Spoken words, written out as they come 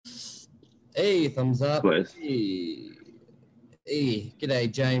Hey, thumbs up. Please. Hey, g'day,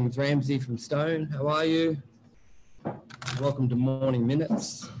 James Ramsey from Stone. How are you? Welcome to Morning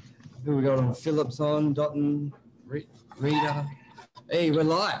Minutes. Who we got on? Phillips on, Dotton, Reader. Hey, we're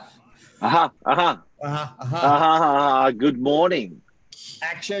live. Good morning.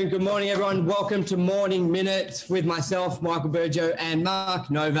 Action. Good morning, everyone. Welcome to Morning Minutes with myself, Michael Burjo, and Mark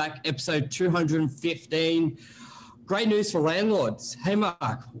Novak, episode 215. Great news for landlords. Hey,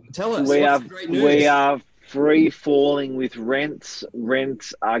 Mark, tell us. What's the great news? We are free falling with rents.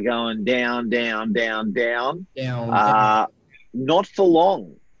 Rents are going down. Down. Not for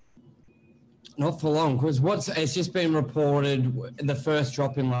long. Not for long, because it's just been reported the first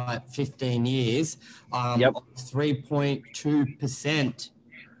drop in like 15 years, 3.2%.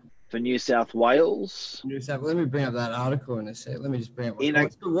 For New South Wales. Let me bring up that article in a sec. Let me just bring up why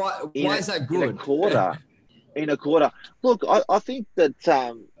is that good? In a quarter. Look, I think that,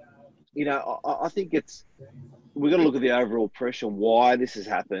 I think we've got to look at the overall pressure, why this has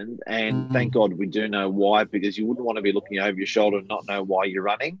happened. And thank God we do know why, because you wouldn't want to be looking over your shoulder and not know why you're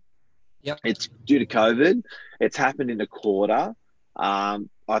running. Yep. It's due to COVID. It's happened in a quarter. I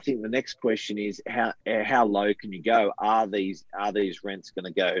think the next question is how low can you go? Are these rents going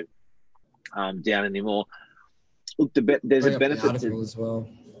to go down anymore? Look, there's a benefit as well.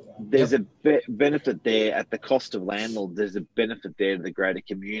 There's a benefit there at the cost of landlords. There's a benefit there to the greater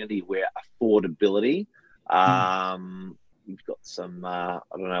community where affordability. You've got some. I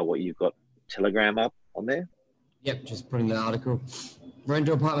don't know what you've got. Telegram up on there. Yep, just putting the article.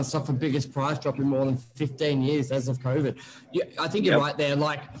 Rental apartments suffer biggest price drop in more than 15 years as of COVID. I think you're right there.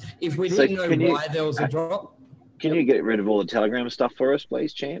 Like, if we didn't know why there was a drop. Can you get rid of all the Telegram stuff for us,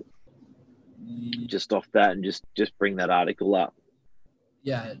 please, champ? Just off that and just bring that article up.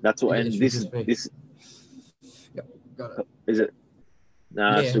 Yeah. That's what, and this. Yep, got it. Is it?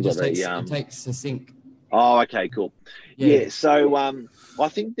 No, yeah, still got the. It takes a sync. Oh, okay, cool. Yeah, so I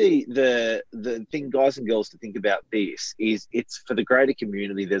think the thing, guys and girls, to think about this is it's for the greater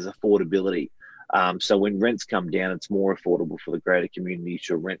community. There's affordability. So when rents come down, it's more affordable for the greater community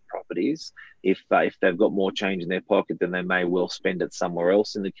to rent properties. If they've got more change in their pocket, then they may well spend it somewhere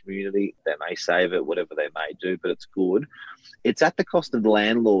else in the community. They may save it, whatever they may do, but it's good. It's at the cost of the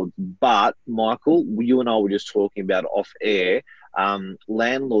landlord. But Michael, you and I were just talking about off air.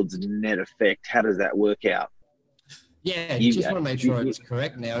 Landlord's net effect. How does that work out? Yeah, just want to make sure it's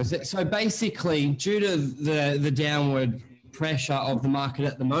correct now. Is it so? Basically, due to the downward pressure of the market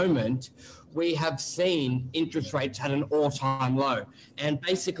at the moment, we have seen interest rates at an all-time low. And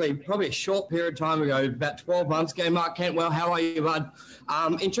basically, probably a short period of time ago, about 12 months ago, Mark Cantwell, how are you, bud?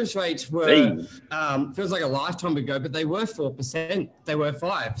 Interest rates were, feels like a lifetime ago, but they were 4%. They were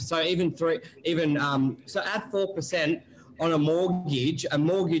 5%. So so at 4%, on a mortgage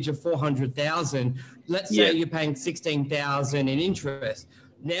of 400,000, let's say you're paying 16,000 in interest.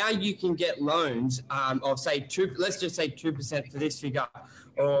 Now you can get loans of say let's just say 2% for this figure,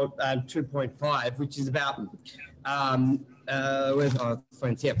 or 2.5, which is about where's my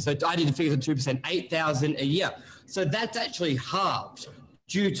friends? Yeah, so I did the figures of 2%, 8,000 a year. So that's actually halved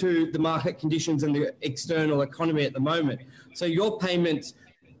due to the market conditions and the external economy at the moment. So your payments.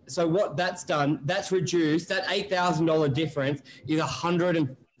 So what that's done, that's reduced, that $8,000 difference is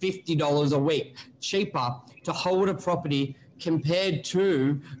 $150 a week cheaper to hold a property compared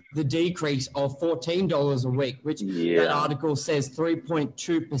to the decrease of $14 a week, which that article says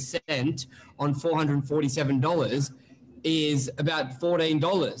 3.2% on $447 is about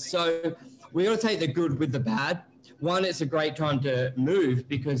 $14. So we got to take the good with the bad. One, it's a great time to move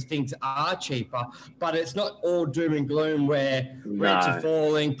because things are cheaper, but it's not all doom and gloom where rents are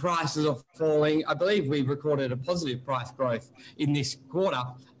falling, prices are falling. I believe we recorded a positive price growth in this quarter,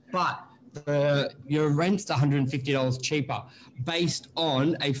 but your rent's $150 cheaper based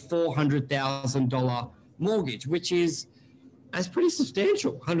on a $400,000 mortgage, which is that's pretty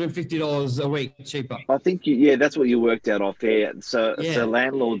substantial, $150 a week cheaper. I think, that's what you worked out off here. So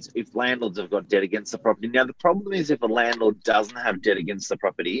landlords, if landlords have got debt against the property. Now, the problem is if a landlord doesn't have debt against the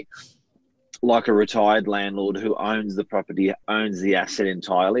property, like a retired landlord who owns the property, owns the asset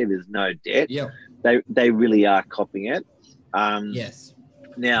entirely, there's no debt, they really are copping it. Yes.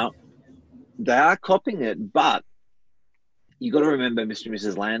 Now, they are copping it, but you got to remember, Mr. and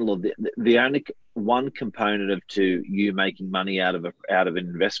Mrs. Landlord, the only one component to you making money out of an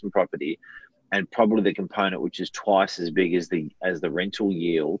investment property, and probably the component which is twice as big as the rental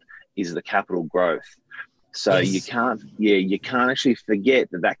yield, is the capital growth. So you can't actually forget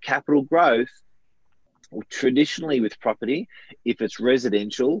that capital growth, traditionally with property, if it's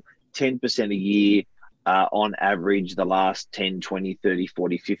residential, 10% a year on average the last 10, 20, 30,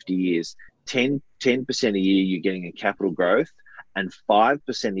 40, 50 years. 10% a year you're getting a capital growth, and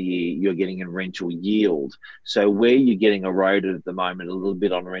 5% a year you're getting a rental yield. So where you're getting eroded at the moment a little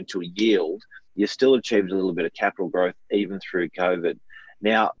bit on rental yield, you still achieved a little bit of capital growth even through COVID.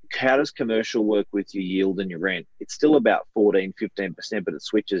 Now, how does commercial work with your yield and your rent? It's still about 14, 15%, but it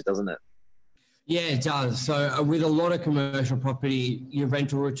switches, doesn't it? Yeah, it does. So with a lot of commercial property, your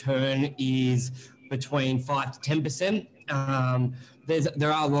rental return is between 5 to 10%.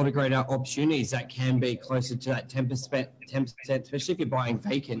 There are a lot of great opportunities that can be closer to that 10%, especially if you're buying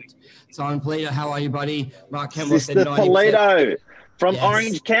vacant. Simon Polito, how are you, buddy? Mark Campbell said 90%. Polito from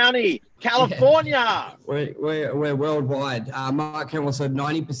Orange County, California. Yeah. We're worldwide. Mark Campbell said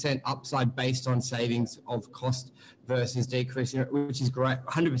 90% upside based on savings of cost versus decreasing, which is great,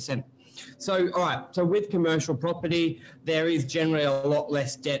 100%. So, all right. So with commercial property, there is generally a lot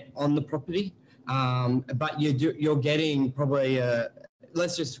less debt on the property, but you're getting probably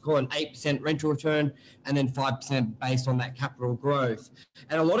let's just call it an 8% rental return, and then 5% based on that capital growth.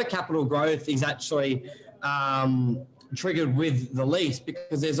 And a lot of capital growth is actually triggered with the lease,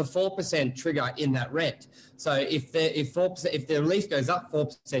 because there's a 4% trigger in that rent. So if the lease goes up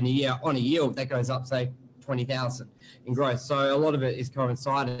 4% a year on a yield, that goes up, say, 20,000 in growth. So a lot of it is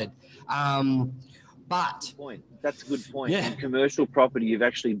coincided. But that's a good point. Yeah. In commercial property, you've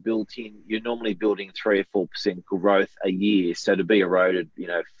actually you're normally building 3 or 4% growth a year. So to be eroded,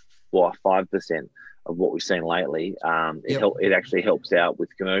 5% of what we've seen lately, it actually helps out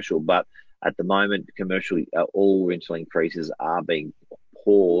with commercial. But at the moment, commercial, all rental increases are being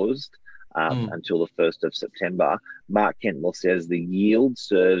paused until the 1st of September. Mark Cantwell says the yield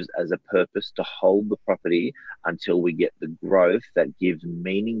serves as a purpose to hold the property until we get the growth that gives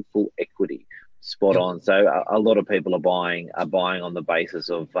meaningful equity. Spot on. So a lot of people are buying on the basis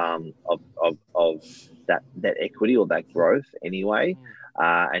of that equity or that growth anyway.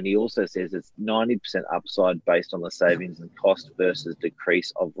 And he also says it's 90% upside based on the savings and cost versus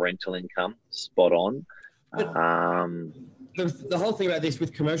decrease of rental income. Spot on. The whole thing about this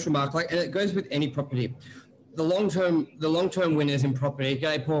with commercial, Mark, and it goes with any property. The long-term winners in property,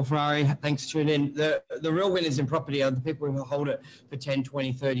 g'day Paul Ferrari, thanks for tuning in. The real winners in property are the people who hold it for 10,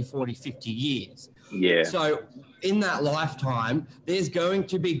 20, 30, 40, 50 years. Yeah. So in that lifetime, there's going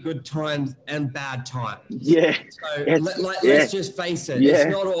to be good times and bad times. Yeah. So let's just face it. Yeah. It's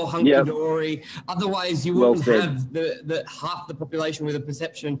not all hunky-dory. Otherwise, you wouldn't have the half the population with a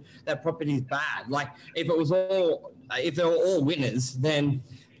perception that property is bad. Like if they were all winners, then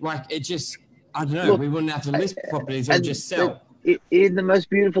I don't know. Look, we wouldn't have to list properties or just sell. In the most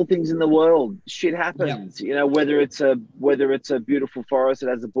beautiful things in the world, shit happens. Yep. Whether it's a beautiful forest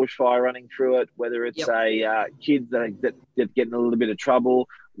that has a bushfire running through it, whether it's a kids that get in a little bit of trouble,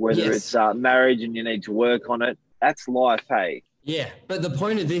 whether it's marriage and you need to work on it. That's life, hey. Yeah, but the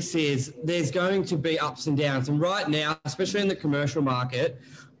point of this is there's going to be ups and downs, and right now, especially in the commercial market,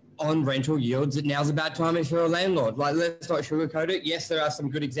 on rental yields, now's a bad time if you're a landlord. Like, let's not sugarcoat it. Yes, there are some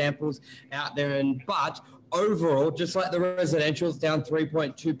good examples out there, but overall, just like the residential's down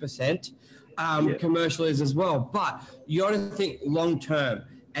 3.2%, commercial is as well. But you got to think long term.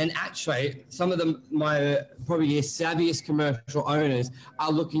 And actually, some of my probably savviest commercial owners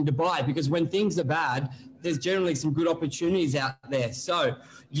are looking to buy, because when things are bad, there's generally some good opportunities out there. So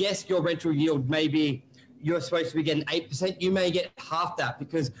yes, your rental yield maybe you're supposed to be getting 8%, you may get half that,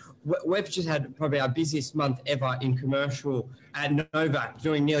 because we've just had probably our busiest month ever in commercial at Novak,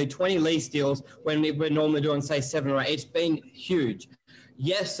 doing nearly 20 lease deals when we're normally doing, say, 7 or 8. It's been huge.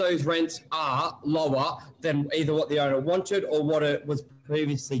 Yes, those rents are lower than either what the owner wanted or what it was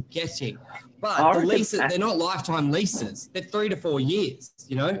previously getting. But the leases, they're not lifetime leases. They're 3 to 4 years,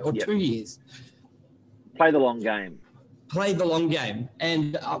 or 2 years. Play the long game. Play the long game.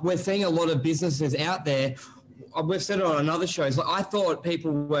 And we're seeing a lot of businesses out there. We've said it on another shows. I thought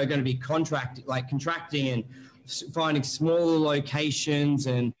people were going to be contracting and finding smaller locations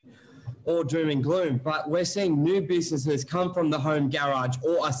and all doom and gloom. But we're seeing new businesses come from the home garage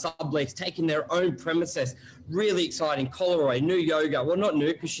or a sublease, taking their own premises. Really exciting. Coleroy, new yoga. Well, not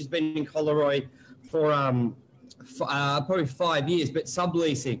new, because she's been in Coleroy for probably 5 years, but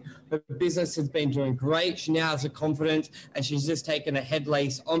subleasing. Her business has been doing great. She now has the confidence, and she's just taken a head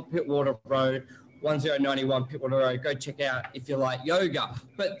lease on Pittwater Road, 1091 Pittwater Road. Go check out if you like yoga.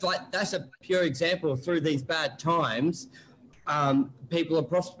 But that's a pure example. Through these bad times, people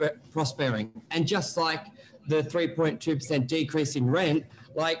are prospering. And just like the 3.2% decrease in rent,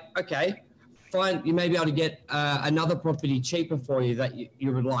 fine, you may be able to get another property cheaper for you that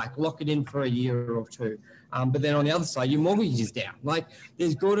you would like. Lock it in for a year or two. But then on the other side, your mortgage is down.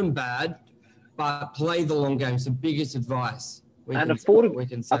 There's good and bad, but play the long game. It's the biggest advice we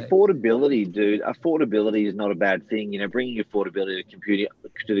can say. Affordability, dude. Affordability is not a bad thing. Bringing affordability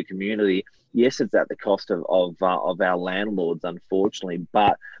to the community. Yes, it's at the cost of our landlords, unfortunately,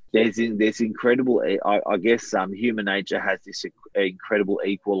 but there's incredible. I guess human nature has this incredible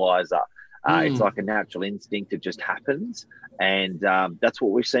equalizer. It's like a natural instinct; it just happens, and that's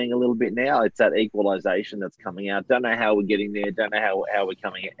what we're seeing a little bit now. It's that equalization that's coming out. Don't know how we're getting there. Don't know how we're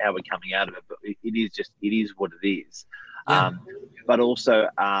coming out of it. But it is what it is. Yeah. But also,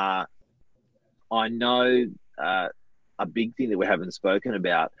 I know a big thing that we haven't spoken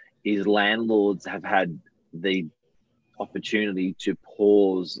about is landlords have had the opportunity to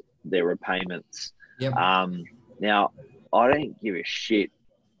pause their repayments. Yep. Now, I don't give a shit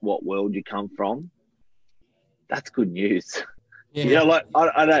what world you come from. That's good news. Yeah.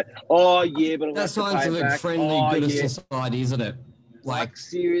 I don't. Oh yeah, but that signs of a friendly, good society, isn't it? Like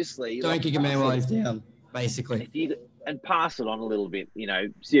seriously, don't kick a man while he's down, basically. And pass it on a little bit.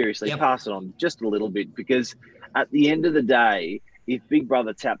 Seriously, pass it on just a little bit, because at the end of the day, if Big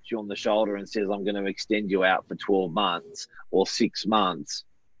Brother taps you on the shoulder and says, "I'm going to extend you out for 12 months or 6 months,"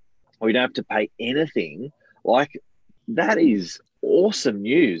 or you don't have to pay anything, that is awesome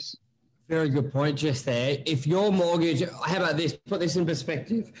news. Very good point just there. If your mortgage, how about this? Put this in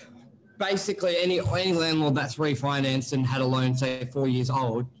perspective. Basically, any landlord that's refinanced and had a loan, say 4 years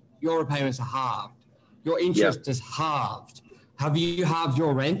old, your repayments are halved. Your interest is halved. Have you halved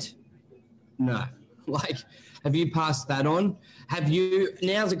your rent? No. Have you passed that on?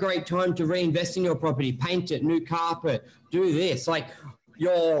 Now's a great time to reinvest in your property, paint it, new carpet, do this.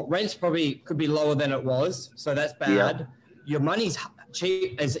 Your rent's probably could be lower than it was, so that's bad. Yeah. Your money's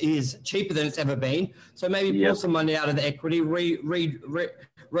cheap, is cheaper than it's ever been. So maybe pull some money out of the equity,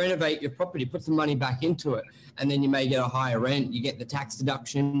 renovate your property, put some money back into it, and then you may get a higher rent. You get the tax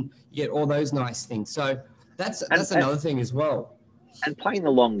deduction, you get all those nice things. So that's another thing as well. And playing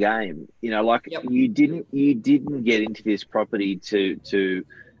the long game, you didn't get into this property to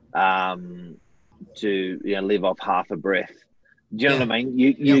live off half a breath. Do you know what I mean?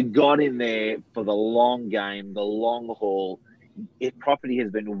 You got in there for the long game, the long haul. Property has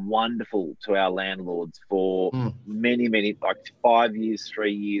been wonderful to our landlords for many, 5 years,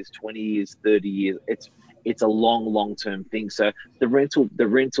 3 years, 20 years, 30 years. It's a long-term thing. So the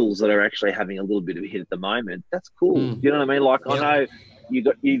rentals that are actually having a little bit of a hit at the moment, that's cool. You know what I mean? I know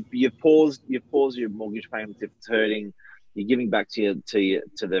you've paused your mortgage payments if it's hurting. You're giving back to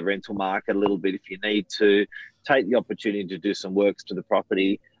the rental market a little bit if you need to. Take the opportunity to do some works to the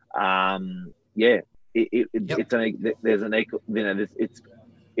property. It's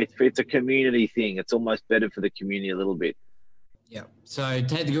a community thing. It's almost better for the community a little bit. Yeah. So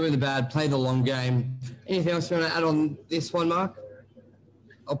take the good with the bad, play the long game. Anything else you want to add on this one, Mark?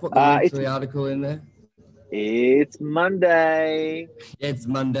 I'll put the link to the article in there. It's Monday. Yeah, it's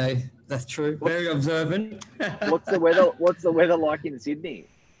Monday. That's true. Very observant. What's the weather like in Sydney?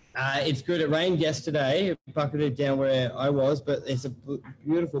 It's good. It rained yesterday. It bucketed down where I was, but it's a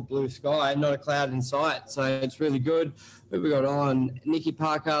beautiful blue sky, not a cloud in sight. So it's really good. Who we got on? Nikki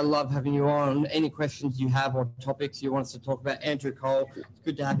Parker, love having you on. Any questions you have or topics you want us to talk about? Andrew Cole, it's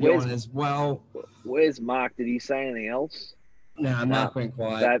good to have you on as well. Where's Mark? Did he say anything else? No, Mark went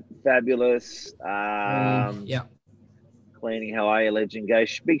quiet. Fabulous. Cleaning, how are you, Legend?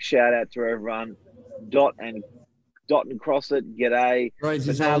 Big shout out to everyone. Dot and cross it. G'day.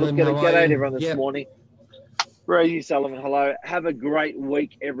 Rosie Sullivan, g'day to everyone this morning. Rosie Sullivan, hello. Have a great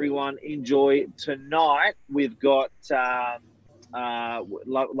week, everyone. Enjoy tonight. We've got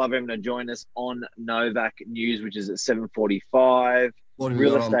love everyone to join us on Novak News, which is at 7:45.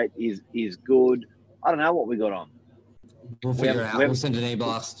 Real estate is good. I don't know what we got on. We'll figure it out. We'll send an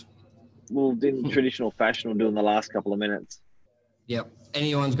e-blast. We'll do in traditional fashion. We'll do in the last couple of minutes. Yep.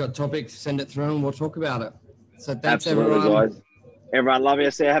 Anyone's got topics, send it through and we'll talk about it. So thanks, absolutely, everyone. Guys. Everyone, love you.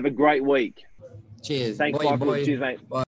 Have a great week. Cheers. Thanks, Michael. Cheers, mate. Bye.